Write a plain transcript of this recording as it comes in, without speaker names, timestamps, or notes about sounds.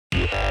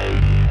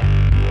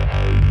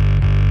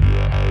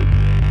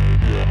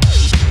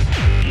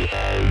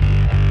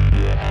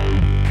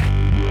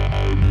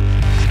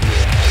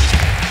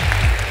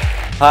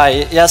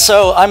Hi, yeah,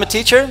 so I'm a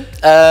teacher,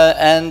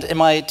 and in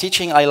my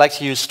teaching I like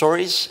to use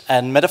stories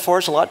and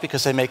metaphors a lot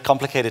because they make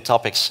complicated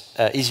topics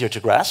easier to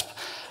grasp.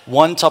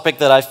 One topic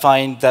that I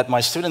find that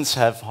my students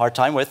have a hard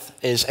time with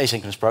is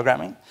asynchronous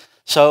programming.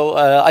 So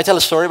I tell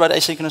a story about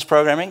asynchronous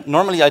programming.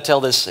 Normally I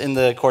tell this in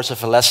the course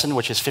of a lesson,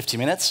 which is 50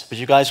 minutes, but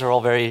you guys are all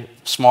very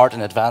smart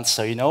and advanced,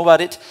 so you know about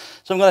it.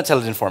 So I'm going to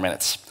tell it in 4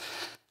 minutes.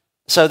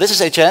 So this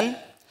is Étienne.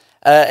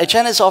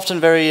 Étienne is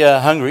often very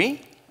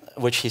hungry,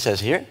 which he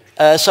says here.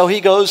 So he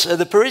goes,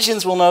 the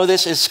Parisians will know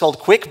this, it's called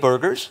quick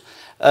burgers.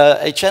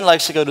 Étienne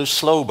likes to go to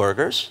slow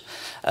burgers,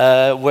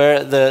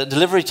 where the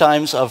delivery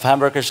times of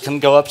hamburgers can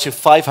go up to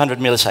 500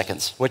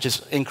 milliseconds, which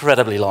is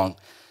incredibly long.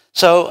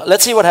 So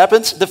let's see what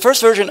happens. The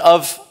first version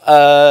of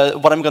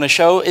what I'm going to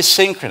show is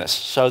synchronous.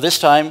 So this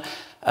time,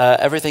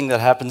 everything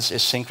that happens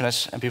is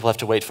synchronous, and people have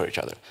to wait for each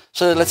other.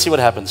 So let's see what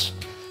happens.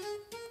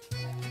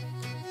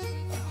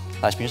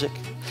 Nice music.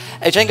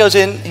 Étienne goes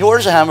in, he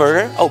orders a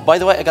hamburger. Oh, by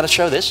the way, I gotta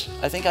show this.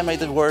 I think I made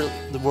the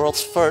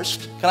world's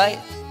first. Can I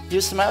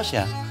use the mouse?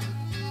 Yeah.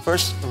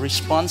 First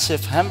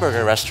responsive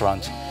hamburger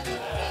restaurant.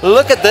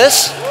 Look at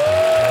this.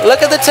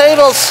 Look at the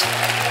tables.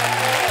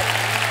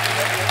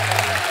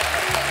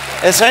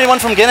 Is there anyone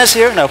from Guinness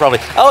here? No, probably.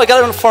 Oh, I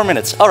got it in 4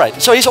 minutes. All right,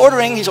 so he's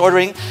ordering,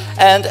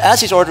 and as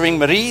he's ordering,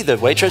 Marie, the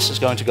waitress, is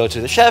going to go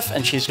to the chef,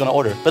 and she's going to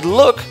order. But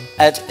look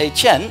at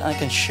Étienne. I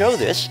can show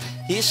this.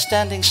 He's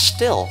standing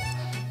still,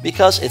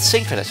 because it's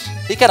synchronous.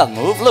 He cannot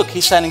move. Look,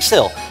 he's standing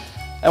still.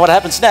 And what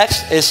happens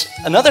next is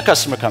another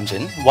customer comes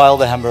in while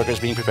the hamburger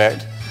is being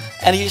prepared,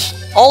 and he's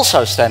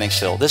also standing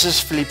still. This is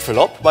Philippe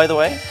Philop, by the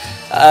way.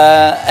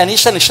 And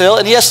he's standing still,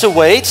 and he has to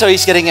wait, so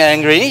he's getting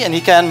angry, and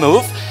he can't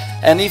move.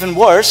 And even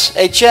worse,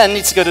 Étienne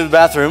needs to go to the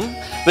bathroom,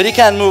 but he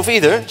can't move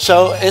either,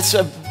 so it's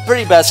a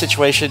pretty bad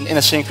situation in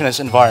a synchronous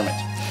environment.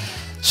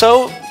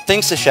 So,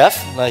 thinks the chef,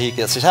 he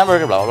gets his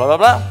hamburger, blah, blah, blah,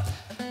 blah.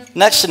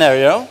 Next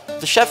scenario,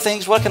 the chef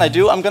thinks, what can I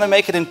do? I'm going to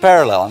make it in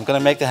parallel. I'm going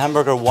to make the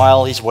hamburger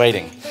while he's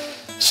waiting.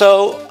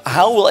 So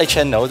how will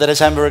Étienne know that his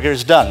hamburger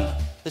is done?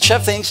 The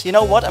chef thinks, you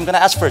know what? I'm going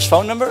to ask for his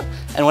phone number,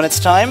 and when it's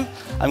time,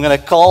 I'm going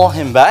to call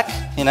him back,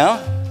 you know.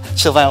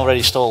 Sylvain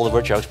already stole the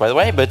word jokes, by the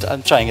way, but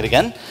I'm trying it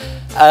again.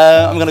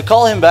 I'm going to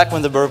call him back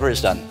when the burger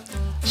is done.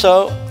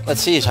 So let's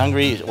see, he's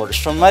hungry, he orders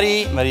from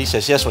Marie. Marie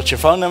says, yes, what's your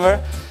phone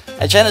number?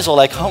 Étienne is all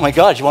like, oh my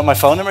God, you want my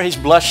phone number? He's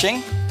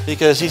blushing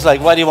because he's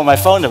like, why do you want my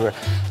phone number?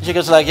 She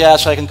goes like, yeah,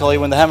 so I can call you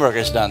when the hamburger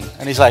is done.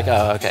 And he's like,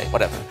 oh, okay,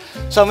 whatever.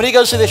 So Marie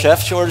goes to the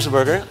chef, she orders a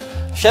burger.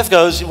 Chef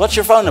goes, what's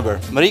your phone number?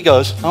 Marie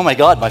goes, oh my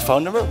God, my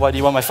phone number? Why do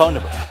you want my phone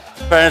number?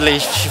 Apparently,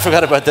 she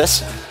forgot about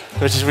this,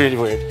 which is really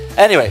weird.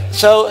 Anyway,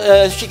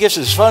 so she gives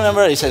his phone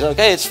number. He says,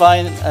 okay, it's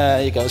fine.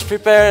 He goes,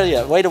 prepare.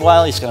 Yeah, wait a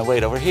while. He's going to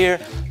wait over here.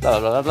 Blah,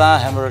 blah, blah, blah.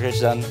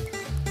 Hamburger's done.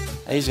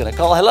 And he's going to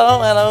call,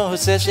 hello, hello.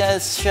 Who's this? Yeah,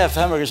 it's chef.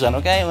 Hamburger's done.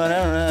 Okay,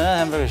 whatever.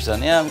 Hamburger's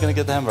done. Yeah, I'm going to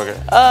get the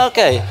hamburger.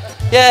 Okay.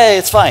 Yay,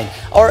 it's fine.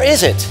 Or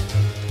is it?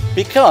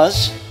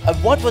 Because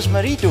what was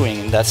Marie doing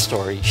in that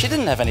story? She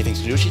didn't have anything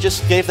to do. She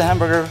just gave the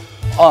hamburger,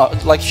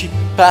 like she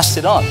passed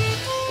it on.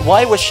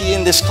 Why was she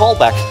in this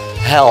callback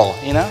hell,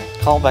 you know?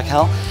 Callback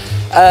hell.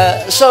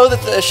 So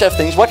the chef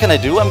thinks, what can I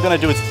do? I'm going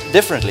to do it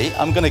differently.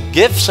 I'm going to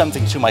give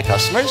something to my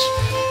customers,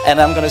 and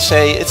I'm going to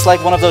say, it's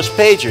like one of those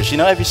pagers. You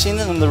know, have you seen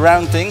them, the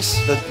round things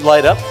that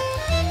light up?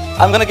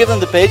 I'm going to give them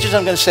the pagers.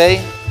 I'm going to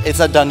say, it's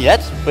not done yet,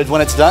 but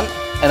when it's done,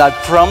 and I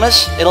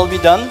promise it'll be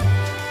done,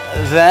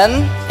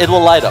 then it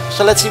will light up.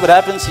 So let's see what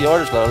happens. He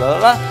orders, blah, blah,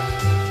 blah, blah.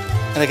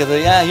 And they go,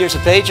 yeah, here's a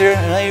pager,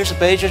 here's a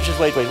pager, just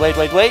wait, wait, wait,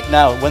 wait, wait.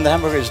 Now, when the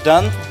hamburger is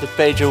done, the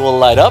pager will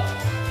light up,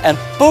 and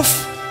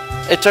poof,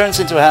 it turns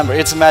into a hamburger.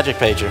 It's a magic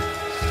pager.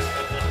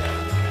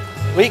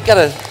 We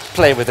gotta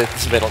play with it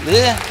a little.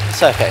 Yeah,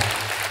 it's okay.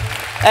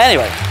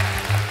 Anyway,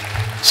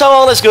 so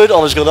all is good,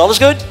 all is good, all is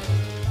good.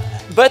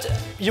 But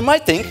you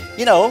might think,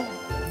 you know,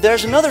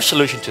 there's another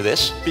solution to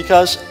this,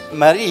 because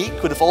Marie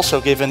could have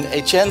also given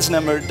Étienne's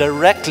number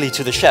directly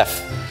to the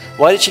chef.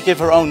 Why did she give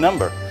her own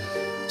number?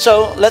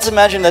 So let's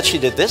imagine that she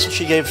did this.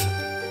 She gave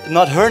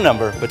not her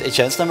number, but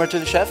Étienne's number to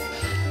the chef.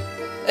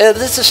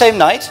 It's the same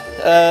night.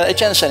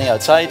 Étienne is standing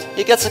outside.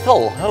 He gets a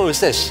call. Who is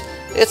this?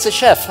 It's the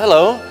chef.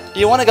 Hello. Do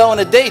you want to go on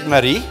a date,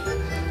 Marie?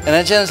 And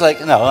Étienne's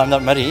like, no, I'm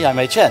not Marie. I'm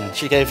Étienne.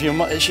 She gave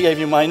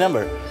you my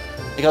number.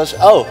 He goes,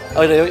 oh,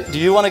 do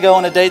you want to go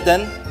on a date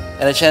then?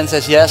 And Étienne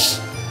says yes.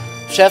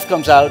 Chef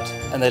comes out,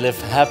 and they live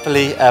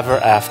happily ever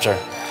after.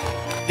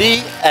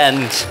 The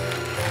end.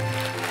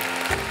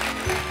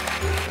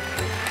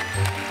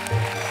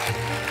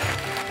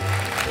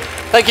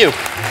 Thank you.